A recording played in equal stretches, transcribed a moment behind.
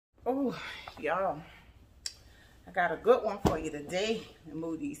Oh, y'all, I got a good one for you today.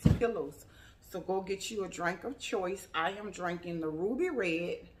 Move these pillows. So go get you a drink of choice. I am drinking the Ruby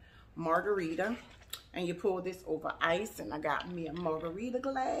Red margarita. And you pour this over ice. And I got me a margarita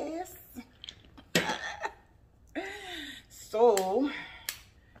glass. So,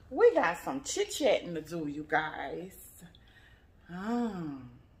 we got some chit-chatting to do, you guys.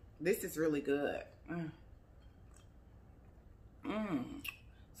 This is really good.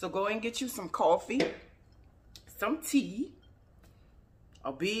 So go and get you some coffee, some tea,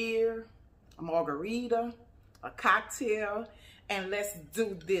 a beer, a margarita, a cocktail, and let's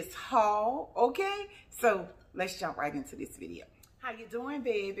do this haul, okay? So let's jump right into this video. How you doing,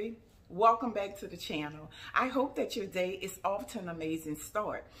 baby? Welcome back to the channel. I hope that your day is off to an amazing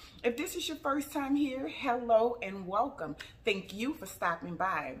start. If this is your first time here, hello and welcome. Thank you for stopping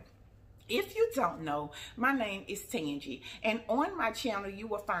by. If you don't know, my name is Tangie, and on my channel you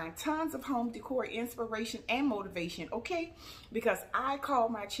will find tons of home decor inspiration and motivation, okay? Because I call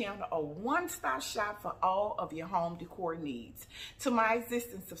my channel a one-stop shop for all of your home decor needs. To my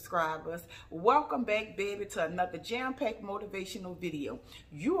existing subscribers, welcome back, baby, to another jam-packed motivational video.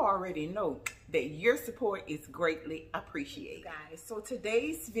 You already know that your support is greatly appreciated, guys. So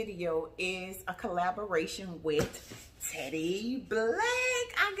today's video is a collaboration with Teddy Blake.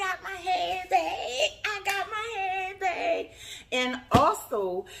 I got my handbag. And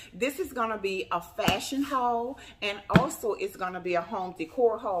also, this is gonna be a fashion haul, and also it's gonna be a home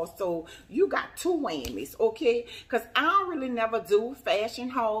decor haul. So you got two whammies, okay? Because I don't really never do fashion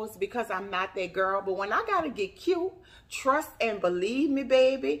hauls because I'm not that girl. But when I gotta get cute, trust and believe me,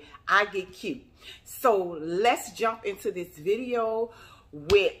 baby, I get cute. So let's jump into this video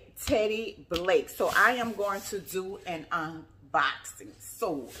with Teddy Blake. So I am going to do an unboxing.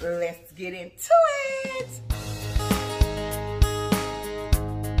 So let's get into it.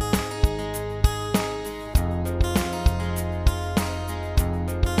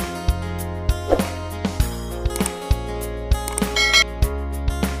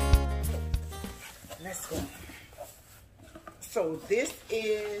 Let's go. So this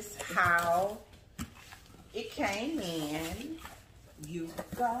is how it came in, you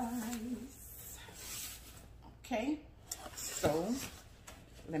guys. Okay, so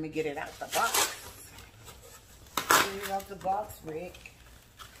let me get it out the box. Get it out the box, Rick.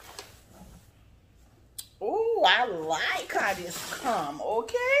 Oh, I like how this come,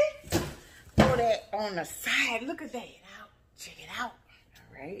 okay? Throw that on the side. Look at that. Check it out.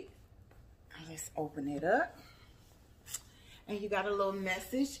 All right. Let's open it up. And you got a little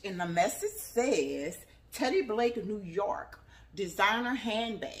message. And the message says, Teddy Blake, New York. Designer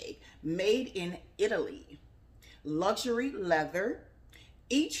handbag made in Italy. Luxury leather.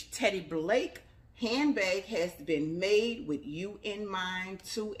 Each Teddy Blake handbag has been made with you in mind,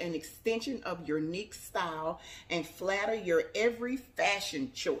 to an extension of your unique style and flatter your every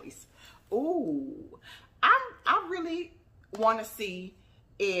fashion choice. Ooh, I really want to see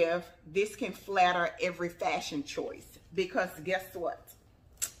if this can flatter every fashion choice, because guess what?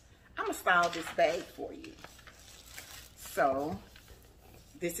 I'm gonna style this bag for you. So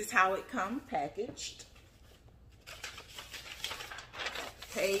this is how it comes packaged.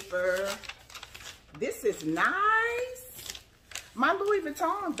 Paper. This is nice. My Louis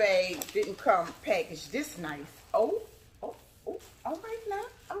Vuitton bag didn't come packaged this nice. Oh, all right now,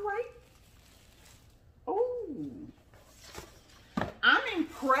 all right. Oh, I'm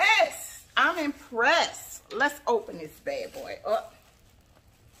impressed. I'm impressed. Let's open this bad boy up.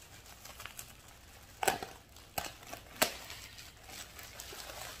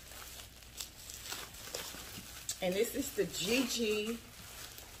 And this is the GG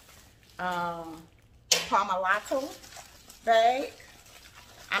Palmolato bag.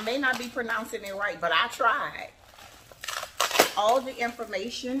 I may not be pronouncing it right, but I tried. All the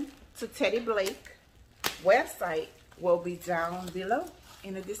information to Teddy Blake website will be down below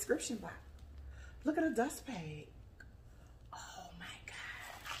in the description box. Look at the dust bag. Oh my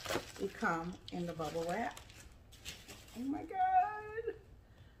God. It comes in the bubble wrap. Oh my God.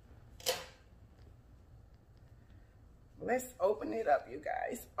 Let's open it up, you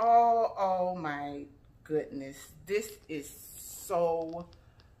guys. Oh my goodness. This is so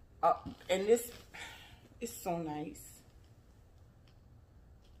and this is so nice.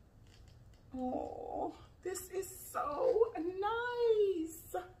 Oh, this is so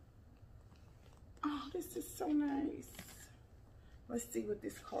nice. Oh, this is so nice. Let's see what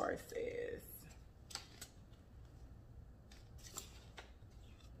this card says.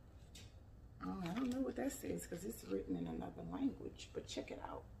 Oh, I don't know what that says because it's written in another language, but check it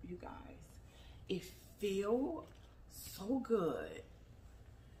out, you guys. It feels so good.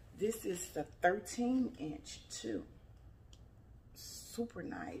 This is the 13-inch too. Super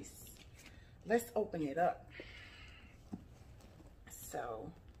nice. Let's open it up.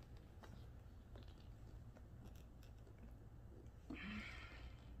 So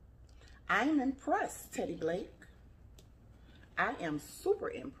I'm impressed, Teddy Blake. I am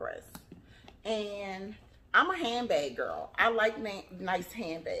super impressed. And I'm a handbag girl. I like nice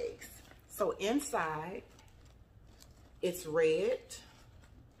handbags. So inside, it's red.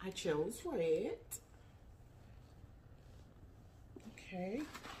 I chose red. Okay.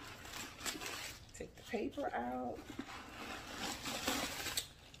 Take the paper out.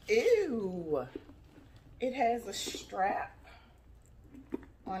 Ew. It has a strap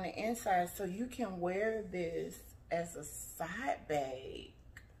on the inside, so you can wear this as a side bag.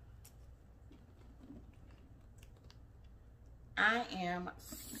 I am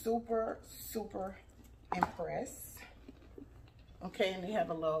super, super impressed. Okay, and they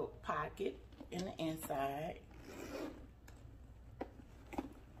have a little pocket in the inside.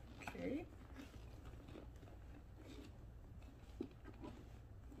 Okay.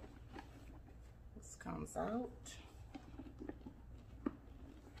 This comes out.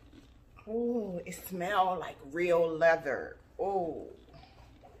 Oh, it smells like real leather. Oh.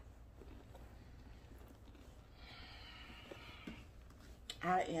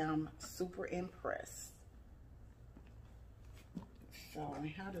 I am super impressed. So,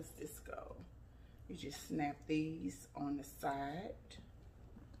 how does this go? You just snap these on the side.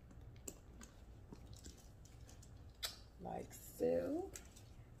 Like so.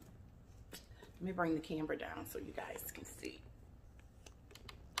 Let me bring the camera down so you guys can see.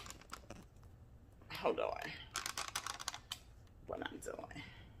 Hold on. What I'm doing.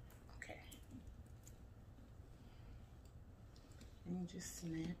 Okay. And you just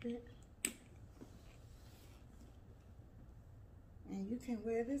snap it. And you can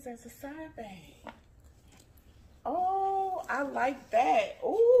wear this as a side bag. Oh, I like that.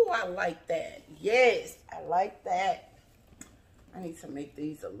 Oh, I like that. Yes, I like that. I need to make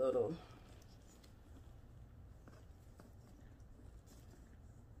these a little.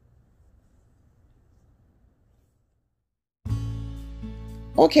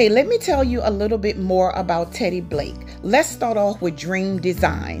 Okay, let me tell you a little bit more about Teddy Blake. Let's start off with Dream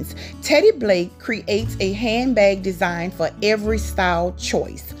Designs. Teddy Blake creates a handbag design for every style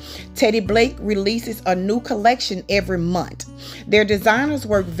choice. Teddy Blake releases a new collection every month. Their designers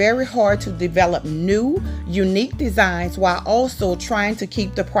work very hard to develop new, unique designs while also trying to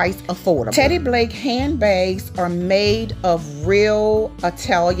keep the price affordable. Teddy Blake handbags are made of real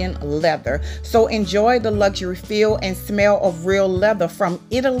Italian leather, so enjoy the luxury feel and smell of real leather from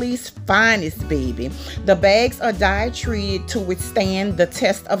Italy's finest, baby. The bags are dye treated to withstand the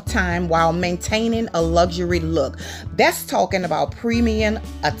test of time while maintaining a luxury look. That's talking about premium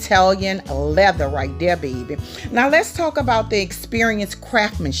Italian leather right there, baby. Now let's talk about the experienced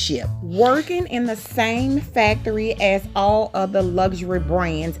craftsmanship. Working in the same factory as all other luxury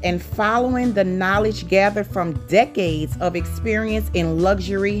brands and following the knowledge gathered from decades of experience in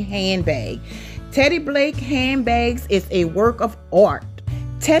luxury handbag. Teddy Blake handbags is a work of art.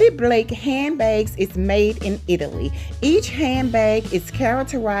 Teddy Blake handbags is made in Italy. Each handbag is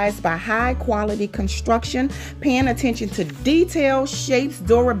characterized by high quality construction, paying attention to detail, shapes,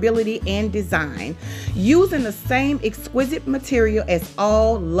 durability, and design, using the same exquisite material as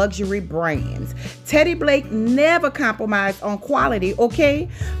all luxury brands. Teddy Blake never compromised on quality, okay?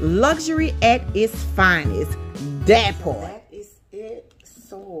 Luxury at its finest. That part. That is it.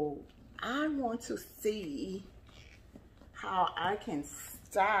 So I want to see how I can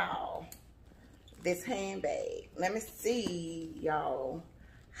style this handbag. Let me see, y'all,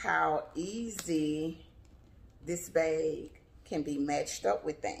 how easy this bag can be matched up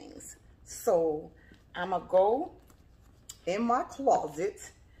with things. So I'm gonna go in my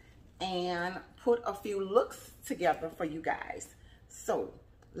closet and put a few looks together for you guys. So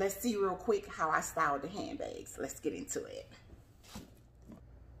let's see real quick how I style the handbags. Let's get into it.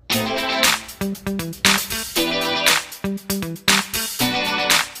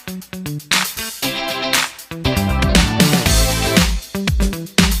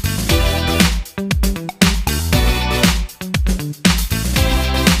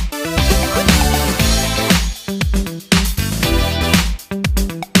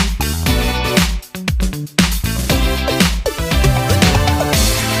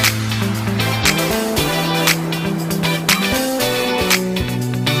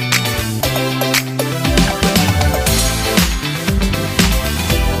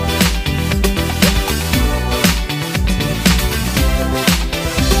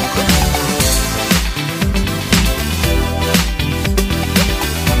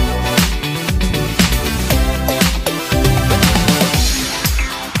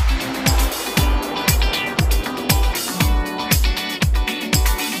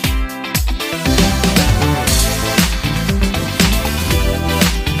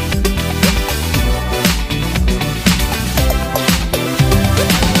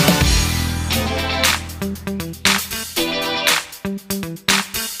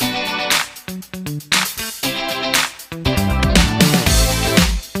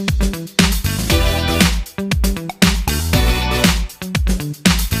 What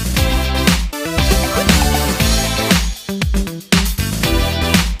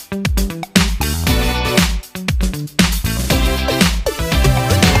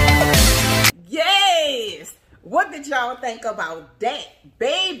did y'all think about that,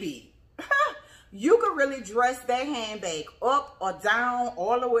 baby? You could really dress that handbag up or down,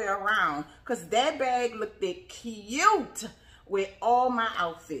 all the way around, because that bag looked cute with all my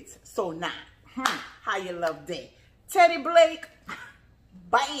outfits. So now, how you love that? Teddy Blake,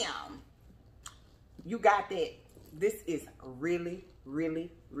 bam. You got that. This is really,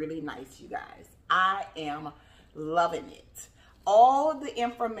 really, really nice, you guys. I am loving it. All the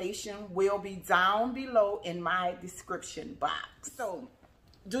information will be down below in my description box. So,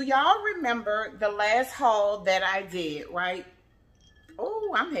 do y'all remember the last haul that I did, right?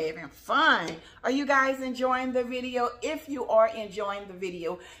 Oh, I'm having fun. Are you guys enjoying the video? If you are enjoying the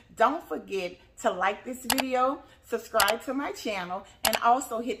video, don't forget to like this video, subscribe to my channel, and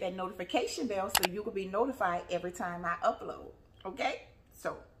also hit that notification bell so you can be notified every time I upload. Okay?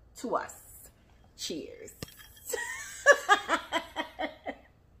 So, to us. Cheers.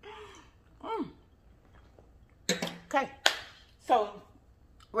 Okay, so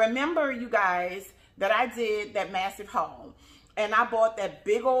remember, you guys, that I did that massive haul, and I bought that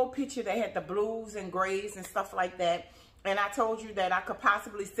big old picture that had the blues and grays and stuff like that, and I told you that I could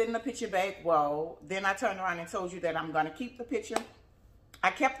possibly send the picture back. Well, then I turned around and told you that I'm going to keep the picture.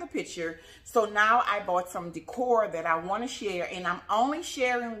 I kept the picture, so now I bought some decor that I want to share, and I'm only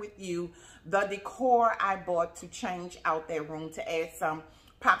sharing with you the decor I bought to change out that room to add some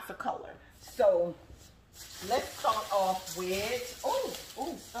pops of color. So let's start off with,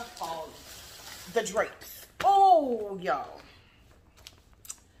 stuff falling. The drapes. Oh, y'all.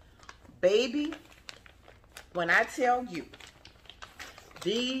 Baby, when I tell you,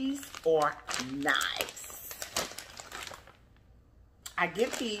 these are nice. I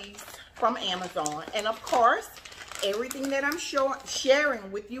get these from Amazon. And of course, everything that I'm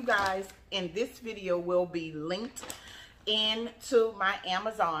sharing with you guys in this video will be linked into my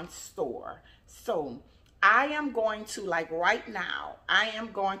Amazon store. So I am going to, like right now, I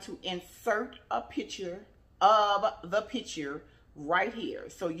am going to insert a picture of the picture right here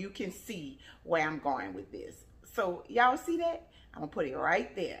so you can see where I'm going with this. So y'all see that? I'm going to put it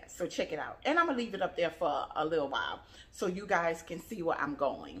right there. So check it out. And I'm going to leave it up there for a little while so you guys can see where I'm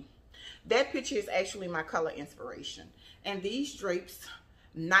going. That picture is actually my color inspiration. And these drapes,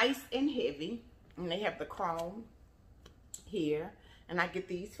 nice and heavy. And they have the chrome here. And I get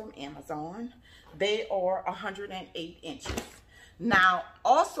these from Amazon. They are 108 inches. Now,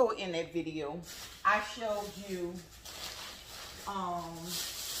 also in that video, I showed you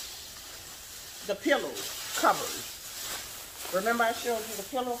the pillow covers. Remember I showed you the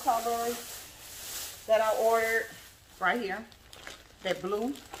pillow covers that I ordered right here? That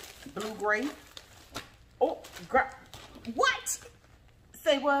blue-gray. Oh, what?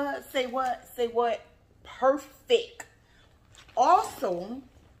 Say what? Say what? Say what? Perfect. Also,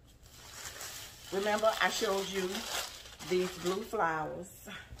 remember I showed you these blue flowers.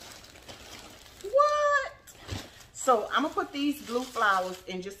 What? So I'm gonna put these blue flowers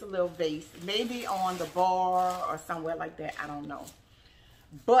in just a little vase, maybe on the bar or somewhere like that, I don't know.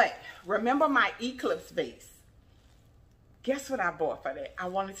 But remember my eclipse vase. Guess what I bought for that? I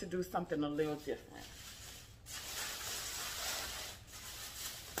wanted to do something a little different.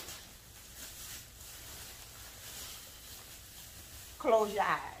 Close your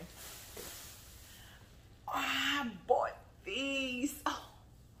eyes. Oh, I bought these. Oh.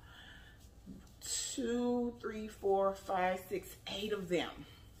 2, 3, 4, 5, 6, 8 of them.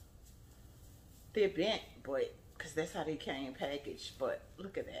 They're bent, but because that's how they came packaged. But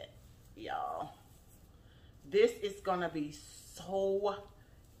look at that, y'all. This is gonna be so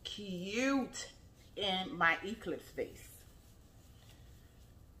cute in my eclipse vase.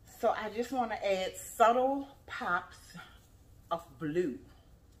 So I just want to add subtle pops of blue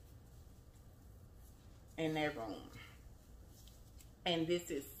in that room. And this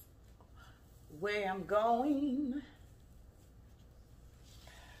is where I'm going.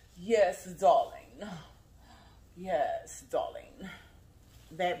 Yes, darling. Yes, darling.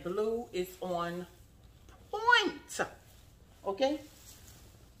 That blue is on point. Okay?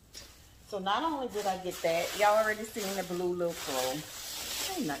 So not only did I get that, y'all already seen the blue little flow.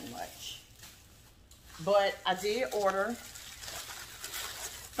 Ain't nothing much. But I did order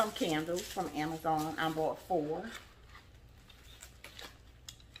some candles from Amazon. I bought 4.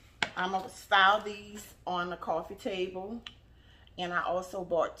 I'm going to style these on the coffee table. And I also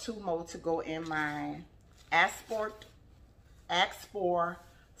bought 2 more to go in my Export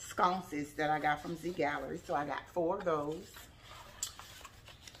sconces that I got from Z Gallery. So I got 4 of those.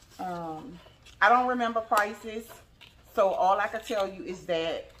 I don't remember prices. So all I can tell you is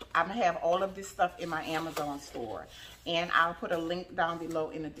that I'm going to have all of this stuff in my Amazon store. And I'll put a link down below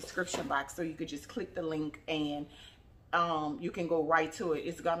in the description box so you could just click the link and you can go right to it.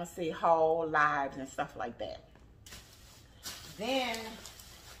 It's going to say haul, lives, and stuff like that. Then,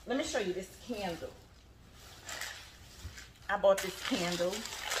 let me show you this candle. I bought this candle.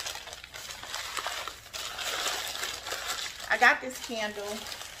 I got this candle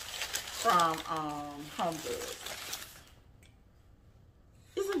from Home Goods.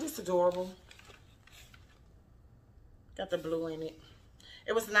 Isn't this adorable? Got the blue in it.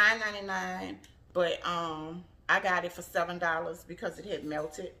 It was $9.99, but I got it for $7 because it had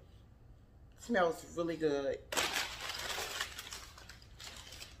melted. It smells really good.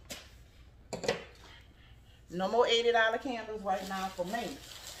 No more $80 candles right now for me.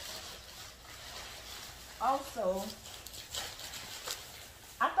 Also,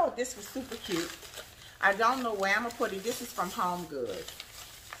 I thought this was super cute. I don't know where I'm going to put it. This is from Home Goods.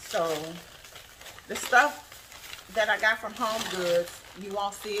 So, the stuff that I got from Home Goods, you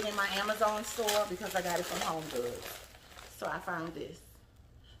won't see it in my Amazon store because I got it from Home Goods. So, I found this.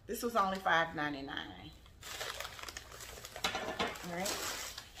 This was only $5.99. Alright.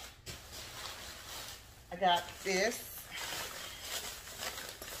 I got this.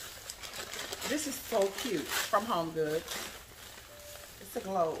 This is so cute from Home Goods. It's a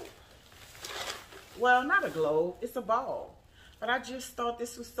globe. Well, not a globe. It's a ball. But I just thought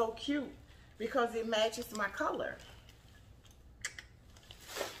this was so cute because it matches my color.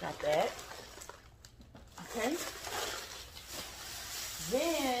 Got that. Okay.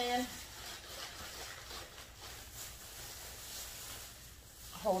 Then,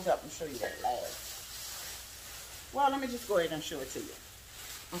 hold up and show you that last. Well, let me just go ahead and show it to you.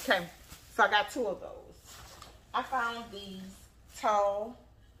 Okay. So I got 2 of those. I found these tall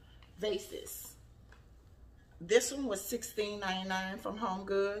vases. This one was $16.99 from Home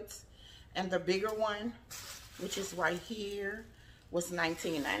Goods. And the bigger one, which is right here, was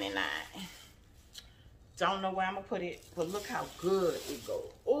 $19.99. Don't know where I'm going to put it, but look how good it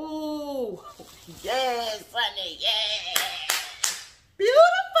goes. Ooh, yes, honey, yes.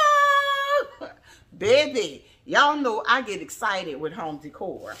 Beautiful. Baby, y'all know I get excited with home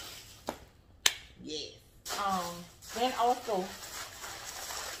decor. Yes. Then also,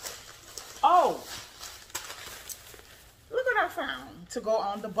 oh, look what I found to go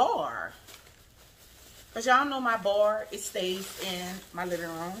on the bar. Because y'all know my bar, it stays in my living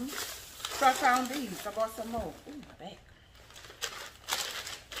room. So I found these. I bought some more. Ooh, my back.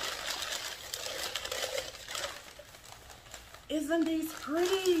 Isn't these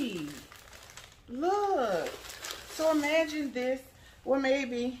pretty? Look. So imagine this. Well,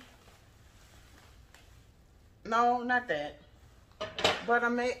 maybe. No, not that. But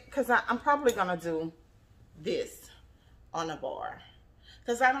I'm probably going to do this on the bar.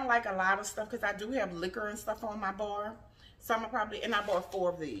 Because I don't like a lot of stuff. Because I do have liquor and stuff on my bar. So I'm probably, and I bought 4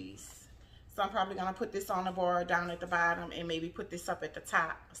 of these. So I'm probably going to put this on the bar down at the bottom. And maybe put this up at the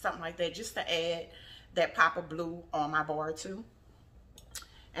top. Something like that. Just to add that pop of blue on my bar too.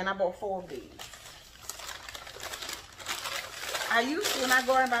 And I bought 4 of these. I used to, when I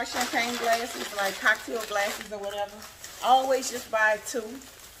go and buy champagne glasses, like cocktail glasses or whatever, I always just buy 2.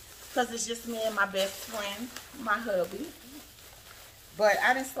 Because it's just me and my best friend, my hubby. But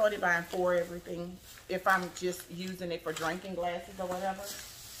I done started buying 4 everything if I'm just using it for drinking glasses or whatever.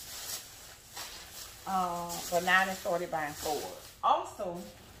 But now I done started buying 4. Also,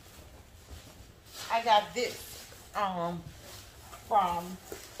 I got this from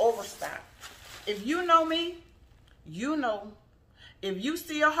Overstock. If you know me, you know, if you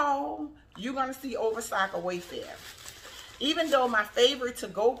see a haul, you're going to see Overstock or Wayfair. Even though my favorite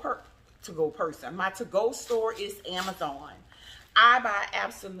to-go store is Amazon. I buy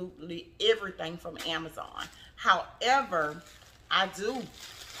absolutely everything from Amazon. However, I do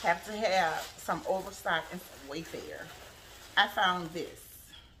have to have some Overstock and some Wayfair. I found this.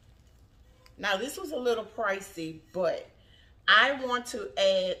 Now, this was a little pricey, but I want to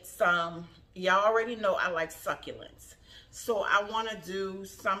add some, y'all already know I like succulents. So I want to do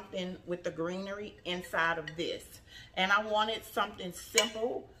something with the greenery inside of this. And I wanted something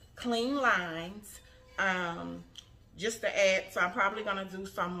simple, clean lines, just to add. So I'm probably going to do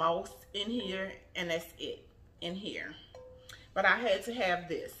some moss in here, and that's it in here. But I had to have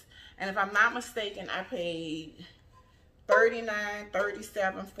this. And if I'm not mistaken, I paid $39,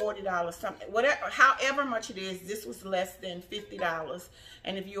 $37, $40, something, whatever, however much it is. This was less than $50.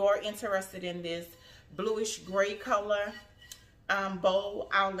 And if you are interested in this bluish gray color, bowl,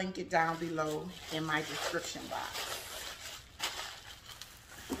 I'll link it down below in my description box.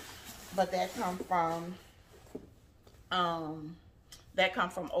 But that come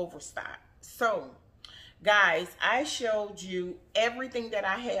from Overstock. So guys, I showed you everything that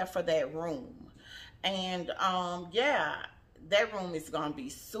I have for that room. And yeah, that room is gonna be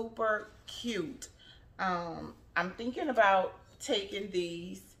super cute. I'm thinking about taking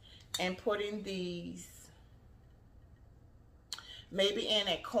these and putting these maybe in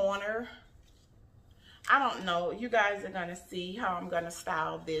a corner. I don't know. You guys are gonna see how I'm gonna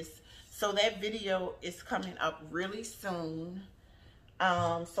style this. So that video is coming up really soon.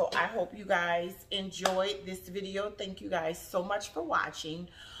 So I hope you guys enjoyed this video. Thank you guys so much for watching.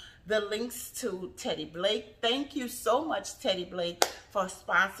 The links to Teddy Blake. Thank you so much, Teddy Blake, for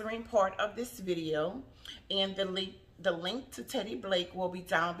sponsoring part of this video. And the link to Teddy Blake will be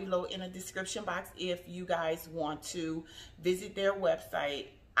down below in the description box if you guys want to visit their website.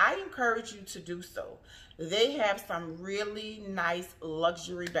 I encourage you to do so. They have some really nice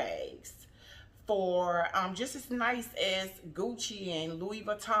luxury bags for just as nice as Gucci and Louis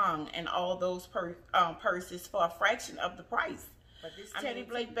Vuitton and all those purses for a fraction of the price. But this Teddy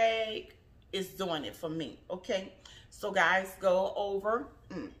Blake bag is doing it for me, okay? So guys, go over.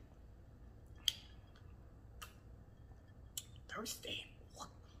 Thirsty.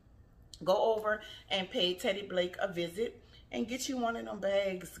 Go over and pay Teddy Blake a visit and get you one of them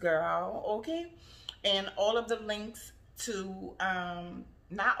bags, girl, okay? And all of the links to,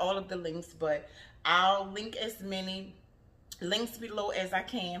 not all of the links, but I'll link as many links below as I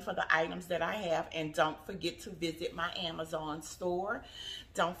can for the items that I have. And don't forget to visit my Amazon store.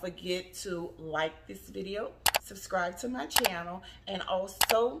 Don't forget to like this video, subscribe to my channel, and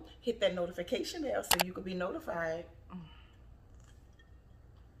also hit that notification bell so you can be notified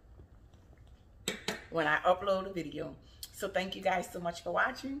when I upload a video. So thank you guys so much for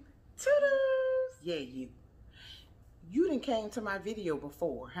watching. Toodles! Yeah, you done came to my video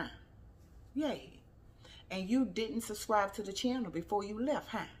before, huh? Yeah. And you didn't subscribe to the channel before you left,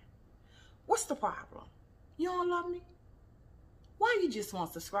 huh? What's the problem? You don't love me? Why you just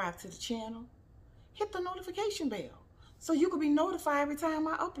won't subscribe to the channel? Hit the notification bell so you can be notified every time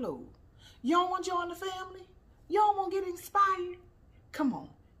I upload. You don't want to join the family? You don't want to get inspired? Come on,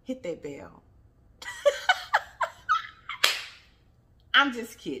 hit that bell. I'm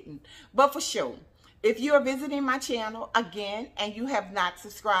just kidding. But for sure, if you are visiting my channel again and you have not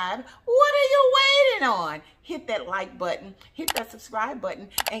subscribed, what are you waiting on? Hit that like button, hit that subscribe button,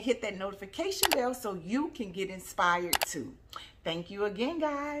 and hit that notification bell so you can get inspired too. Thank you again,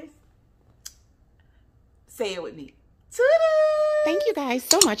 guys. Say it with me. Toodles! Thank you guys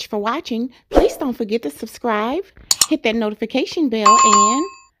so much for watching. Please don't forget to subscribe, hit that notification bell, and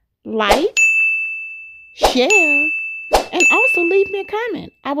like, share, and also leave me a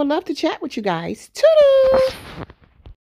comment. I would love to chat with you guys. Toodles!